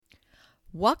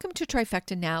Welcome to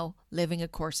Trifecta Now, Living A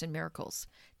Course in Miracles.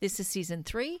 This is Season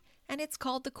 3, and it's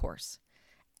called The Course.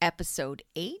 Episode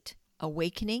 8,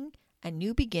 Awakening, A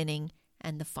New Beginning,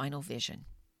 and the Final Vision.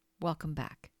 Welcome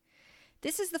back.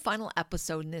 This is the final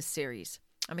episode in this series.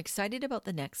 I'm excited about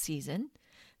the next season.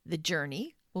 The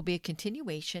journey will be a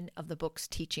continuation of the book's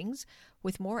teachings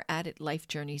with more added life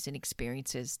journeys and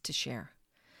experiences to share.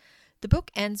 The book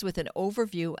ends with an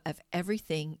overview of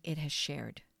everything it has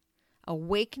shared.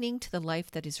 Awakening to the life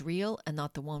that is real and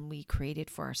not the one we created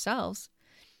for ourselves.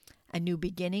 A new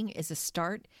beginning is a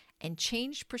start and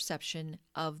changed perception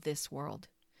of this world.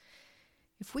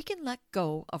 If we can let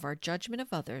go of our judgment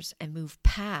of others and move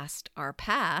past our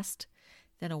past,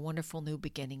 then a wonderful new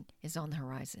beginning is on the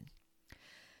horizon.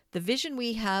 The vision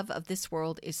we have of this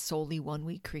world is solely one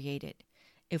we created.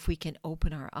 If we can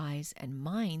open our eyes and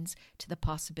minds to the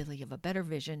possibility of a better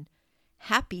vision,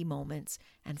 happy moments,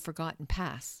 and forgotten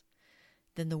pasts,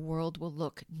 then the world will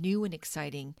look new and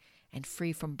exciting and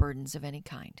free from burdens of any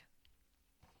kind.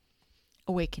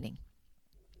 Awakening.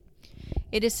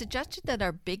 It is suggested that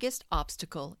our biggest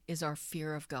obstacle is our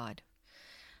fear of God.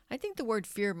 I think the word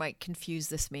fear might confuse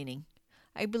this meaning.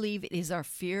 I believe it is our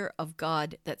fear of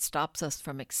God that stops us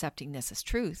from accepting this as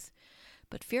truth,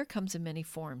 but fear comes in many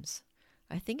forms.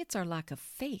 I think it's our lack of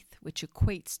faith which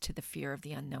equates to the fear of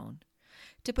the unknown.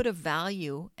 To put a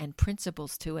value and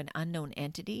principles to an unknown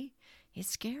entity is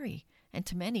scary and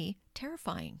to many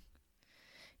terrifying.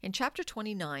 In chapter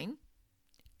 29,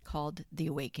 called The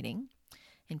Awakening,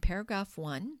 in paragraph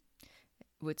 1,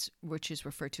 which is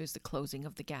referred to as the closing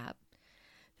of the gap,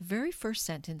 the very first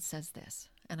sentence says this,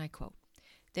 and I quote,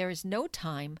 "There is no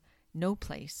time, no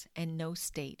place, and no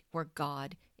state where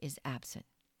God is absent.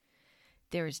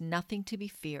 There is nothing to be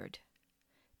feared.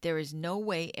 There is no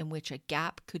way in which a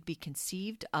gap could be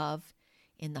conceived of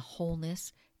in the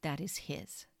wholeness that is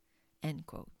His." End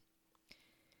quote.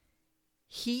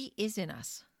 He is in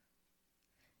us.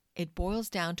 It boils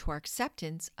down to our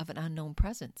acceptance of an unknown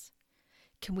presence.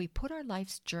 Can we put our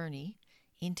life's journey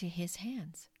into His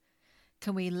hands?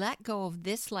 Can we let go of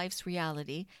this life's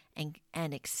reality and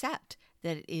accept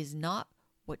that it is not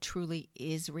what truly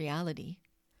is reality?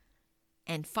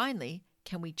 And finally,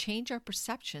 can we change our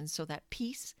perceptions so that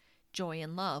peace, joy,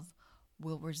 and love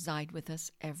will reside with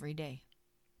us every day?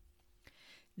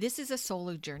 This is a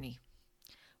solo journey.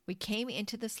 We came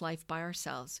into this life by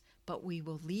ourselves, but we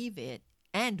will leave it,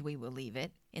 and we will leave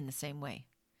it in the same way.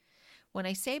 When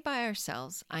I say by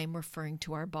ourselves, I am referring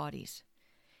to our bodies.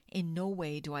 In no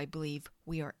way do I believe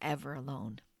we are ever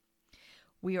alone.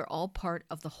 We are all part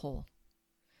of the whole.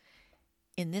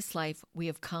 In this life, we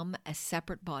have come as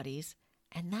separate bodies,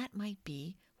 and that might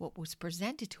be what was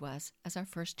presented to us as our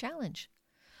first challenge.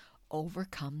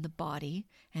 Overcome the body,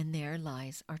 and there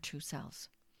lies our true selves.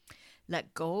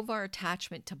 Let go of our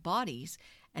attachment to bodies,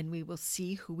 and we will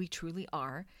see who we truly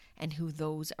are and who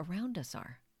those around us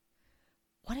are.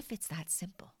 What if it's that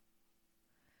simple?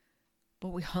 But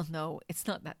we all know it's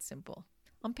not that simple.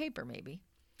 On paper, maybe.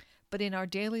 But in our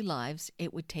daily lives,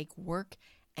 it would take work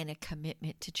and a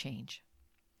commitment to change.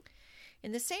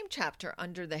 In the same chapter,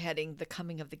 under the heading, The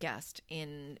Coming of the Guest,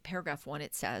 in paragraph 1,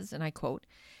 it says, and I quote,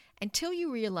 "Until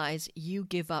you realize you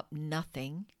give up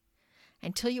nothing,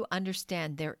 until you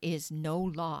understand there is no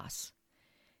loss,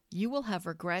 you will have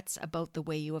regrets about the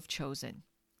way you have chosen,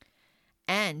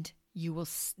 and you will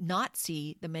not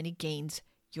see the many gains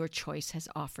your choice has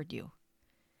offered you.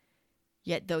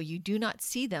 Yet though you do not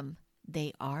see them,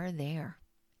 they are there."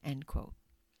 End quote.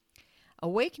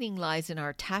 Awakening lies in our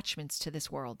attachments to this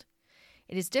world.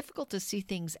 It is difficult to see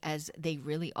things as they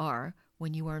really are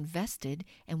when you are invested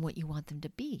in what you want them to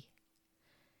be.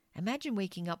 Imagine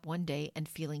waking up one day and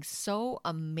feeling so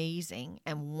amazing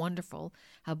and wonderful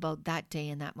about that day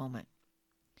and that moment.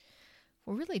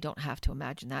 We really don't have to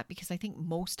imagine that because I think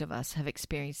most of us have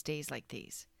experienced days like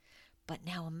these. But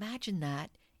now imagine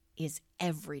that is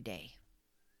every day.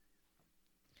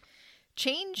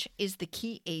 Change is the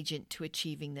key agent to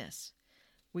achieving this.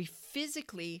 We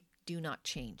physically do not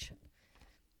change.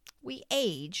 We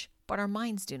age, but our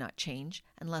minds do not change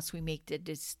unless we make the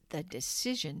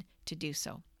decision to do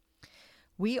so.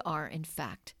 We are, in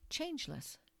fact,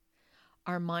 changeless.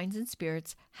 Our minds and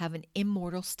spirits have an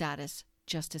immortal status,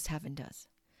 just as heaven does.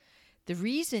 The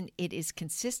reason it is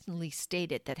consistently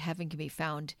stated that heaven can be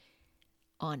found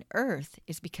on earth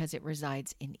is because it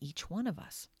resides in each one of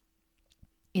us.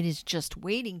 It is just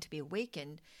waiting to be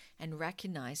awakened and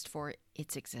recognized for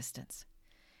its existence.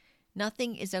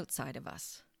 Nothing is outside of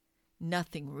us.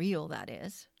 Nothing real, that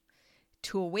is.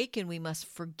 To awaken, we must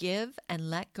forgive and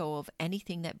let go of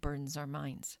anything that burdens our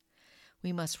minds.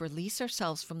 We must release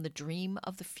ourselves from the dream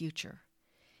of the future.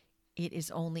 It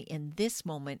is only in this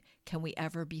moment can we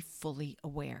ever be fully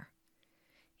aware.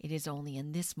 It is only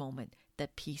in this moment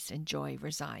that peace and joy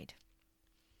reside.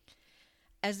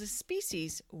 As a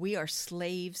species, we are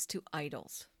slaves to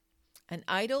idols. An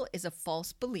idol is a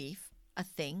false belief, a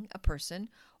thing, a person,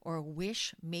 or a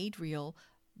wish made real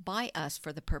by us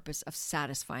for the purpose of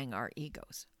satisfying our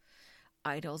egos.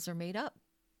 Idols are made up.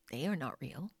 They are not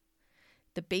real.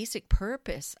 The basic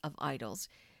purpose of idols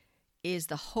is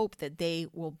the hope that they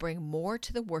will bring more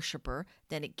to the worshiper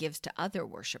than it gives to other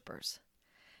worshipers.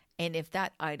 And if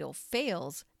that idol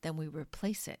fails, then we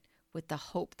replace it with the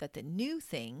hope that the new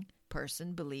thing,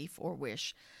 person, belief, or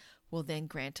wish will then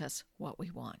grant us what we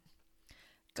want.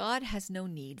 God has no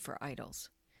need for idols.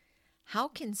 How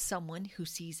can someone who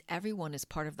sees everyone as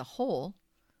part of the whole,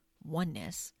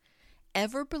 oneness,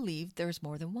 ever believe there is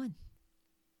more than one?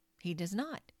 He does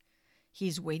not. He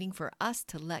is waiting for us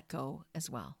to let go as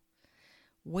well,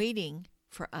 waiting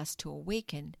for us to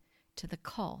awaken to the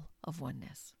call of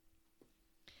oneness.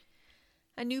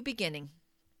 A new beginning.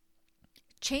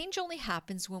 Change only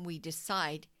happens when we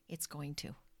decide it's going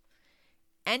to.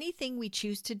 Anything we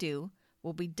choose to do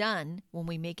will be done when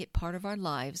we make it part of our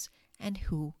lives and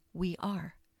who we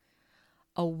are.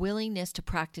 A willingness to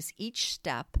practice each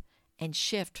step and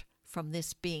shift from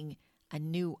this being a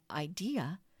new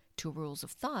idea to rules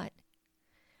of thought.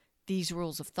 These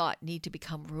rules of thought need to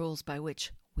become rules by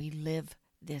which we live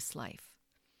this life.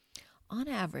 On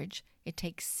average, it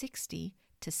takes 60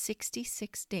 to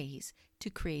 66 days to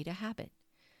create a habit.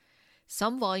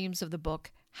 Some volumes of the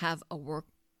book have a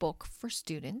workbook for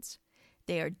students.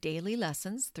 They are daily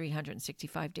lessons,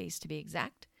 365 days to be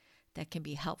exact, that can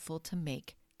be helpful to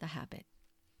make the habit.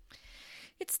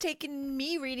 It's taken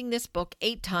me reading this book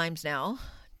 8 times now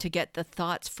to get the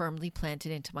thoughts firmly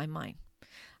planted into my mind.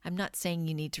 I'm not saying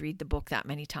you need to read the book that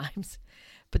many times,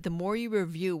 but the more you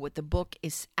review what the book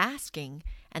is asking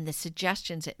and the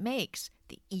suggestions it makes,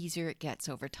 the easier it gets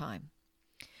over time.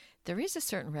 There is a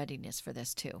certain readiness for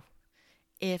this too.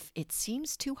 If it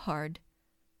seems too hard,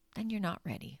 then you're not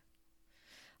ready.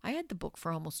 I had the book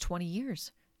for almost 20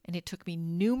 years, and it took me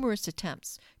numerous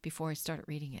attempts before I started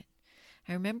reading it.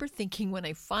 I remember thinking when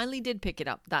I finally did pick it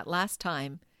up that last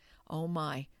time, oh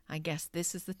my, I guess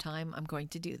this is the time I'm going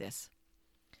to do this.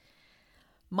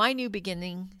 My new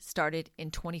beginning started in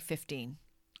 2015,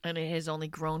 and it has only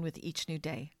grown with each new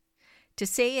day. To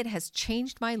say it has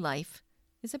changed my life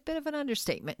is a bit of an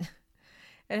understatement.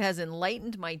 It has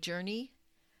enlightened my journey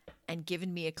and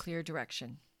given me a clear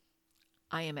direction.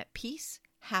 I am at peace,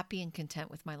 happy, and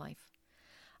content with my life.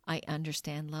 I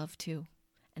understand love too,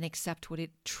 and accept what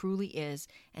it truly is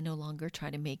and no longer try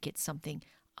to make it something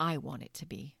I want it to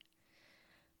be.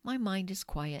 My mind is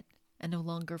quiet and no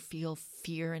longer feel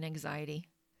fear and anxiety.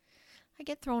 I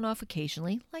get thrown off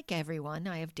occasionally, like everyone.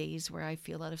 I have days where I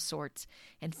feel out of sorts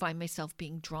and find myself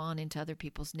being drawn into other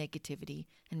people's negativity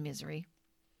and misery.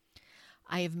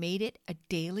 I have made it a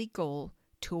daily goal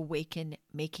to awaken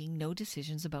making no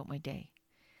decisions about my day,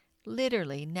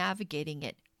 literally navigating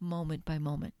it moment by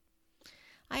moment.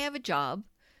 I have a job,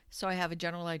 so I have a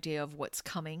general idea of what's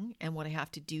coming and what I have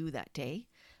to do that day.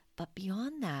 But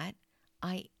beyond that,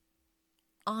 I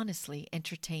honestly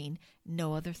entertain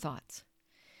no other thoughts.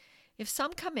 If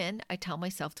some come in, I tell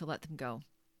myself to let them go.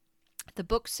 The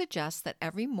book suggests that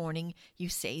every morning you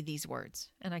say these words,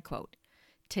 and I quote,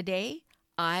 "Today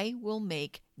I will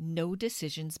make no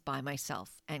decisions by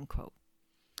myself," end quote.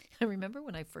 I remember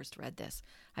when I first read this,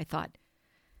 I thought,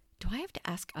 do I have to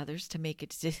ask others to make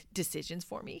decisions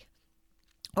for me?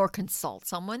 Or consult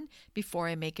someone before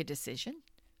I make a decision?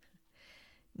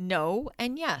 No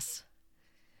and yes.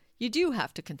 You do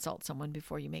have to consult someone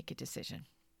before you make a decision.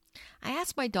 I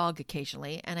ask my dog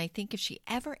occasionally, and I think if she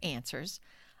ever answers,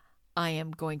 I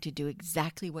am going to do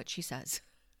exactly what she says.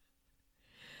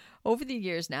 Over the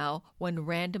years now, when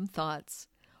random thoughts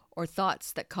or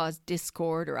thoughts that cause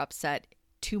discord or upset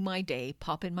to my day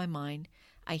pop in my mind,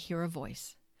 I hear a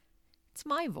voice. It's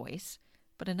my voice,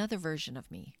 but another version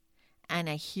of me, and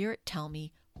I hear it tell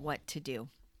me what to do.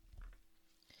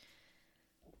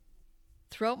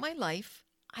 Throughout my life,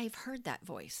 I've heard that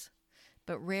voice,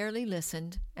 but rarely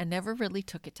listened and never really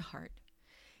took it to heart.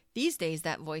 These days,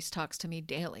 that voice talks to me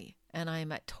daily, and I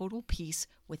am at total peace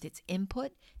with its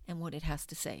input and what it has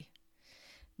to say.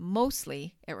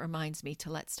 Mostly, it reminds me to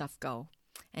let stuff go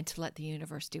and to let the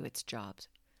universe do its job.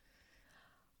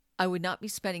 I would not be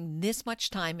spending this much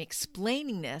time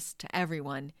explaining this to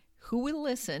everyone who will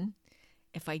listen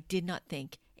if I did not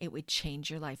think it would change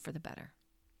your life for the better.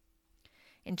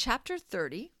 In chapter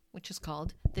 30, which is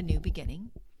called The New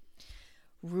Beginning,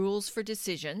 Rules for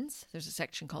Decisions, there's a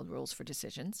section called Rules for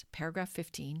Decisions. Paragraph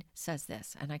 15 says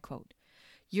this, and I quote,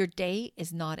 Your day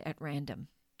is not at random.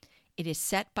 It is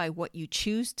set by what you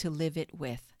choose to live it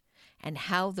with, and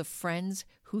how the friends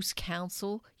whose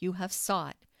counsel you have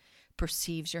sought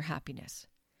perceives your happiness.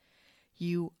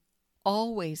 You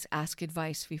always ask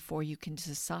advice before you can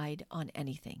decide on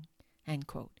anything, end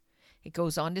quote. It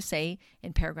goes on to say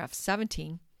in paragraph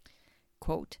 17,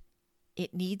 quote,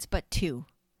 it needs but two.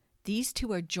 These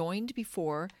two are joined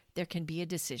before there can be a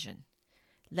decision.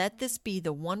 Let this be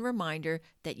the one reminder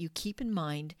that you keep in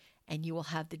mind, and you will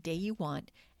have the day you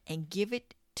want and give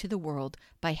it to the world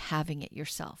by having it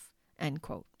yourself, end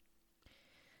quote.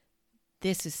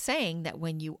 This is saying that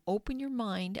when you open your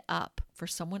mind up for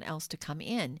someone else to come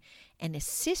in and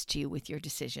assist you with your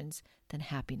decisions, then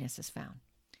happiness is found.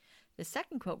 The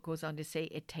second quote goes on to say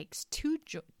it takes two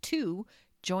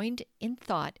joined in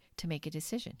thought to make a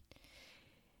decision.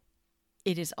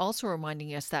 It is also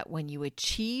reminding us that when you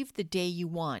achieve the day you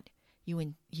want,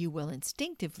 you will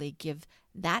instinctively give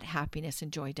that happiness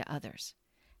and joy to others.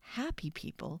 Happy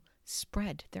people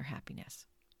spread their happiness.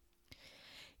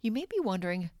 You may be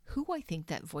wondering who I think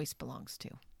that voice belongs to,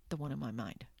 the one in my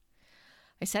mind.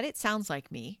 I said it sounds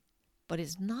like me, but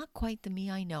it's not quite the me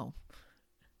I know.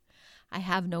 I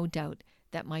have no doubt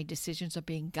that my decisions are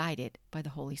being guided by the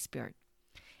Holy Spirit,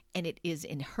 and it is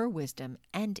in her wisdom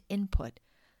and input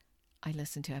I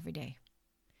listen to every day.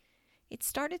 It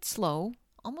started slow,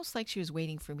 almost like she was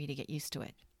waiting for me to get used to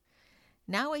it.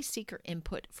 Now I seek her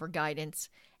input for guidance,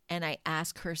 and I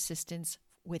ask her assistance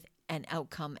with an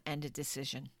outcome and a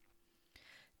decision.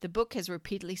 The book has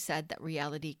repeatedly said that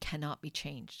reality cannot be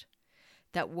changed,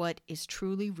 that what is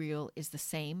truly real is the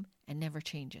same and never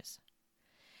changes.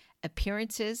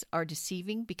 Appearances are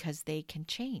deceiving because they can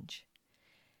change.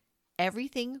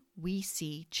 Everything we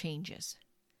see changes.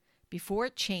 Before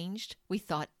it changed, we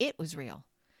thought it was real.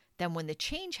 Then when the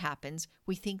change happens,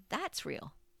 we think that's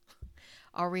real.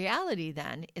 Our reality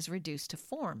then is reduced to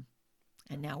form.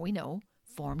 And now we know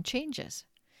form changes.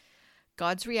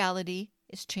 God's reality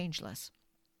is changeless.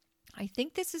 I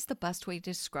think this is the best way to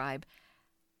describe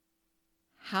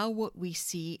how what we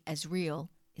see as real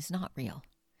is not real.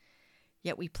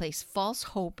 Yet we place false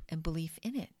hope and belief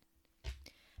in it.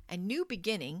 A new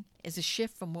beginning is a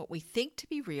shift from what we think to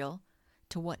be real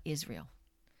to what is real.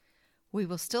 We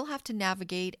will still have to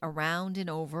navigate around and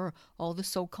over all the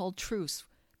so-called truths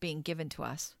being given to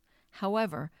us.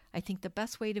 However, I think the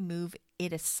best way to move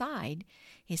it aside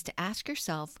is to ask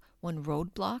yourself, when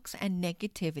roadblocks and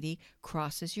negativity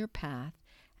crosses your path,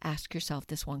 ask yourself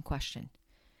this one question.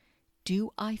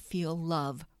 Do I feel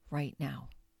love right now?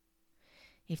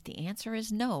 If the answer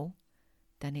is no,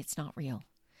 then it's not real,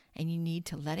 and you need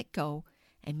to let it go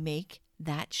and make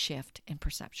that shift in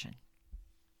perception.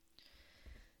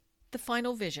 The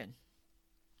final vision.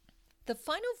 The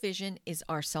final vision is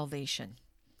our salvation.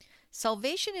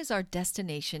 Salvation is our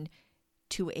destination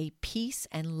to a peace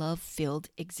and love-filled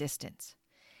existence,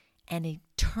 an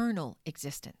eternal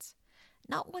existence,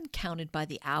 not one counted by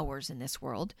the hours in this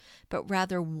world, but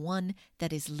rather one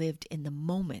that is lived in the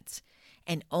moments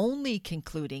and only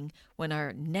concluding when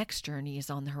our next journey is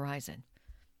on the horizon.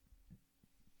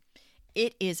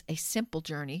 It is a simple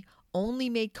journey, only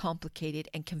made complicated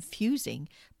and confusing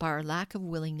by our lack of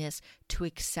willingness to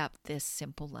accept this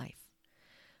simple life.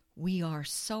 We are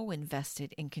so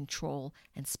invested in control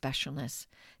and specialness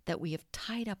that we have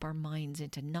tied up our minds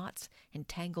into knots and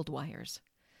tangled wires.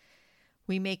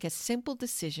 We make a simple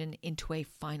decision into a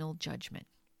final judgment.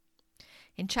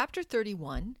 In chapter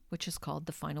 31, which is called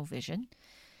The Final Vision,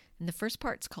 and the first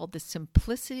part is called The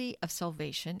Simplicity of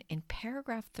Salvation, in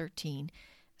paragraph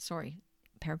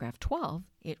 12,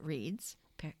 it reads,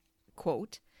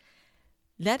 quote,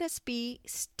 "Let us be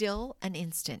still an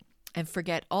instant and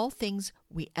forget all things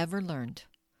we ever learned,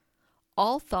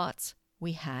 all thoughts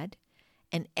we had,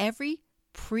 and every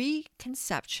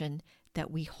preconception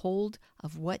that we hold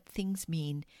of what things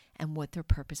mean and what their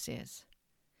purpose is.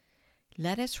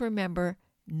 Let us remember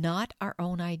not our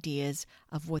own ideas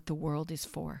of what the world is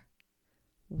for.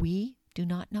 We do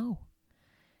not know.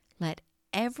 Let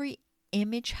every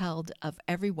image held of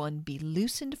everyone be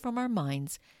loosened from our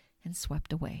minds and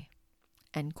swept away."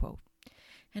 End quote.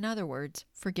 In other words,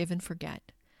 forgive and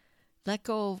forget. Let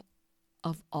go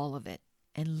of all of it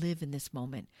and live in this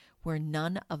moment where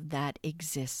none of that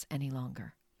exists any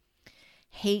longer.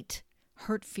 Hate,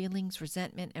 hurt feelings,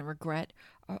 resentment, and regret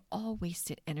are all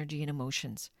wasted energy and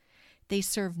emotions. They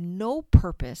serve no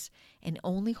purpose and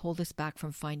only hold us back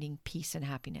from finding peace and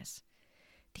happiness.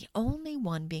 The only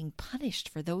one being punished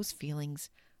for those feelings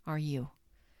are you.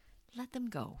 Let them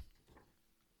go.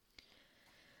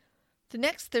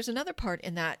 There's another part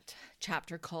in that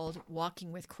chapter called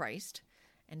Walking with Christ.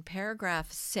 In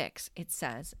paragraph 6, it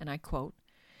says, and I quote,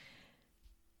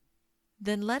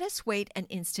 Then let us wait an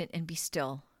instant and be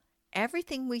still.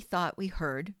 Everything we thought we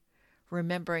heard,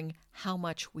 remembering how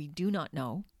much we do not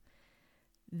know,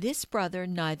 this brother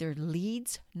neither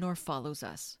leads nor follows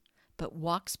us, but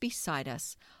walks beside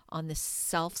us on the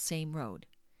self-same road.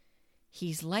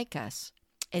 He's like us,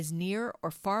 as near or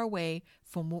far away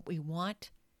from what we want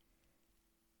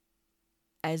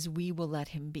as we will let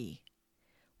him be.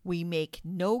 We make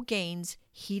no gains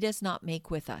he does not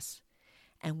make with us,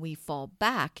 and we fall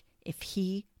back if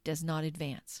he does not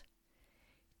advance.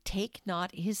 Take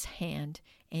not his hand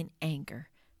in anger,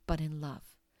 but in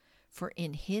love, for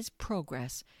in his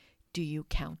progress do you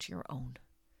count your own.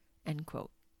 End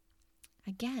quote.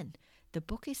 Again, the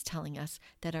book is telling us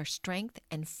that our strength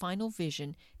and final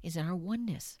vision is in our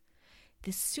oneness.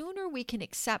 The sooner we can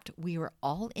accept we are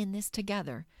all in this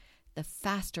together, the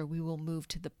faster we will move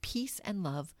to the peace and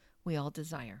love we all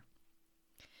desire.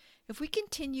 If we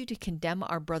continue to condemn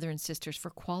our brother and sisters for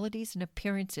qualities and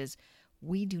appearances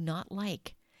we do not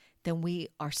like, then we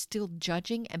are still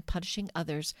judging and punishing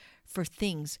others for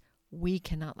things we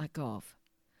cannot let go of.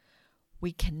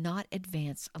 We cannot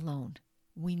advance alone.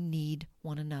 We need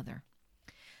one another.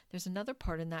 There's another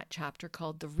part in that chapter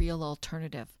called The Real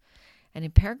Alternative. And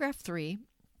in paragraph 3,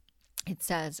 it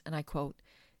says, and I quote,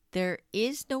 "There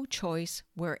is no choice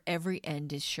where every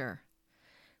end is sure.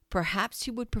 Perhaps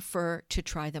you would prefer to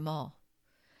try them all.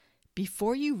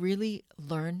 Before you really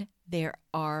learn, there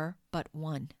are but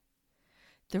one.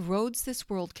 The roads this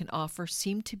world can offer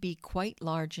seem to be quite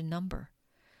large in number.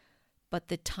 But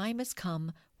the time has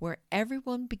come where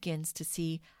everyone begins to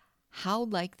see how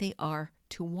like they are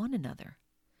to one another.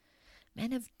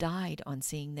 Men have died on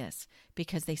seeing this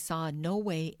because they saw no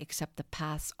way except the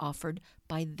paths offered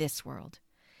by this world.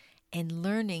 And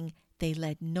learning they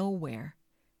led nowhere,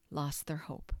 lost their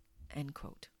hope." End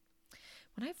quote.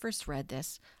 When I first read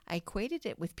this, I equated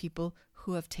it with people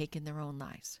who have taken their own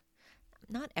lives.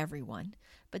 Not everyone,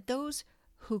 but those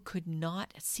who could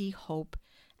not see hope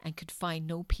and could find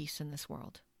no peace in this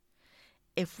world.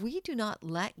 If we do not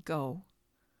let go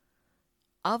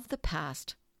of the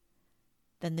past,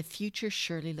 then the future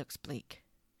surely looks bleak.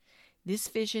 This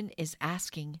vision is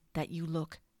asking that you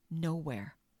look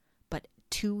nowhere, but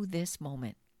to this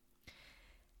moment.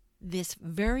 This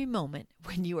very moment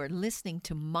when you are listening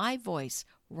to my voice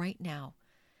right now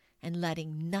and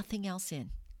letting nothing else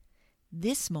in.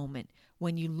 This moment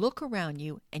when you look around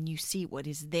you and you see what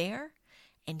is there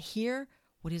and hear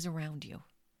what is around you,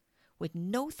 with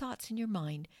no thoughts in your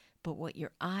mind but what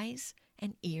your eyes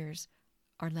and ears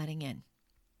are letting in.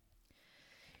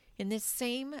 In this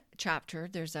same chapter,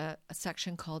 there's a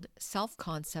section called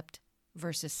Self-Concept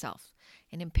versus Self.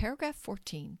 And in paragraph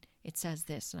 14, it says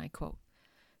this, and I quote,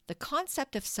 "The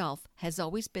concept of self has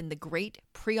always been the great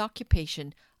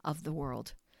preoccupation of the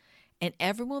world, and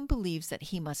everyone believes that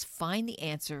he must find the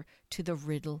answer to the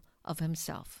riddle of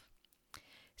himself.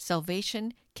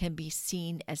 Salvation can be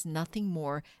seen as nothing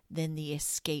more than the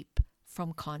escape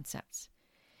from concepts.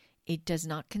 It does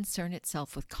not concern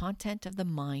itself with content of the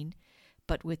mind,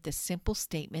 but with the simple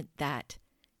statement that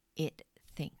it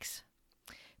thinks."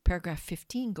 Paragraph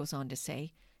 15 goes on to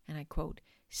say, and I quote,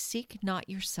 "Seek not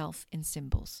yourself in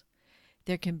symbols.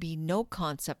 There can be no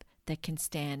concept that can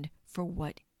stand for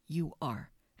what you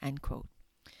are." End quote.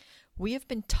 We have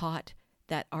been taught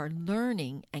that our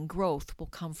learning and growth will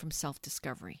come from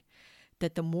self-discovery,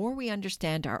 that the more we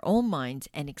understand our own minds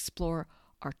and explore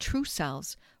our true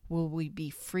selves, will we be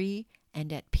free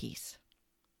and at peace.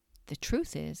 The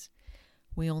truth is,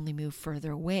 we only move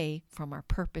further away from our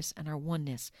purpose and our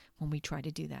oneness when we try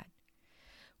to do that.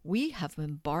 We have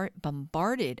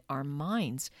bombarded our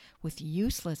minds with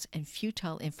useless and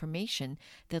futile information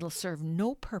that'll serve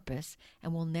no purpose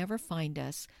and will never find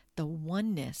us the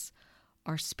oneness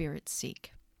our spirits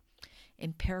seek.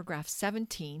 In paragraph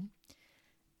 17,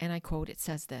 and I quote, it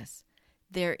says this,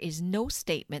 "There is no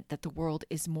statement that the world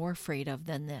is more afraid of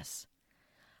than this.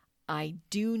 I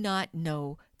do not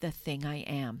know the thing I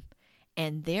am,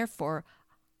 and therefore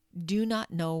do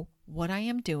not know what I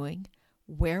am doing,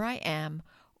 where I am,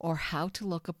 or how to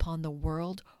look upon the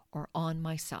world or on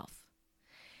myself.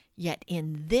 Yet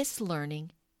in this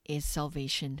learning is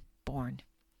salvation born,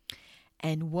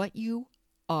 and what you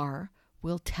are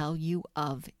will tell you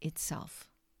of itself."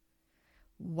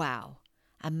 Wow.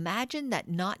 Imagine that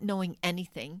not knowing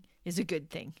anything is a good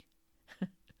thing.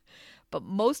 But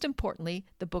most importantly,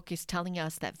 the book is telling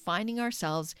us that finding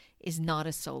ourselves is not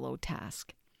a solo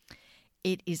task.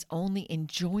 It is only in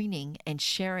joining and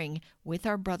sharing with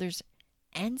our brothers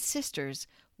and sisters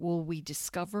will we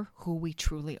discover who we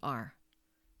truly are.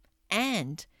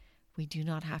 And we do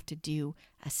not have to do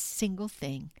a single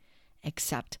thing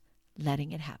except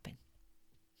letting it happen.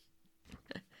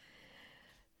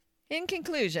 In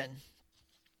conclusion,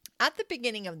 at the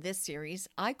beginning of this series,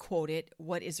 I quoted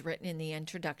what is written in the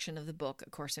introduction of the book, A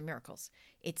Course in Miracles.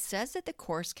 It says that the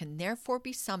Course can therefore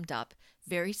be summed up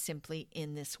very simply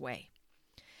in this way.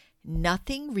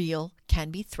 Nothing real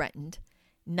can be threatened.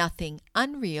 Nothing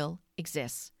unreal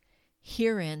exists.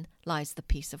 Herein lies the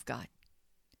peace of God.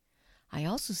 I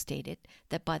also stated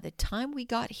that by the time we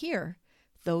got here,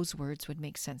 those words would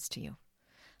make sense to you.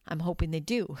 I'm hoping they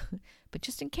do, but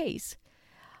just in case,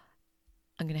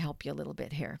 I'm going to help you a little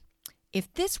bit here.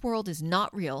 If this world is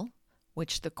not real,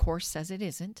 which the Course says it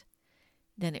isn't,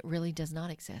 then it really does not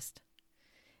exist.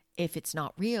 If it's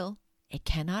not real, it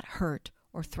cannot hurt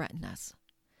or threaten us.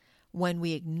 When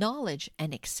we acknowledge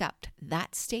and accept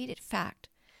that stated fact,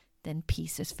 then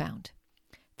peace is found.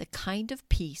 The kind of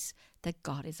peace that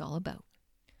God is all about.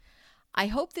 I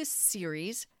hope this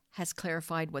series has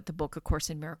clarified what the book A Course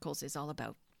in Miracles is all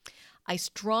about. I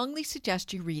strongly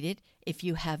suggest you read it if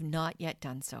you have not yet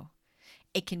done so.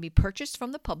 It can be purchased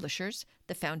from the publishers,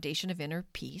 the Foundation of Inner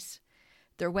Peace.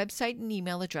 Their website and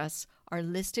email address are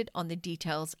listed on the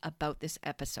details about this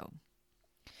episode.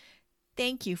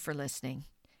 Thank you for listening.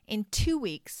 In 2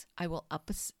 weeks, I will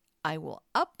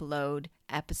upload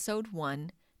episode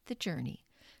 1, The Journey,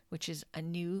 which is a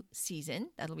new season.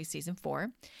 That'll be season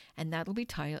 4, and that'll be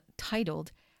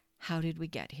titled, How Did We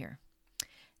Get Here?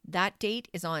 That date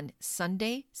is on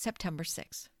Sunday, September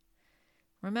 6th.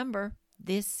 Remember,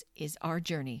 this is our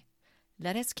journey.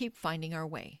 Let us keep finding our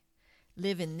way.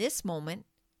 Live in this moment.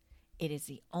 It is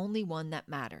the only one that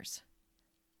matters.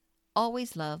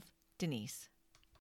 Always love, Denise.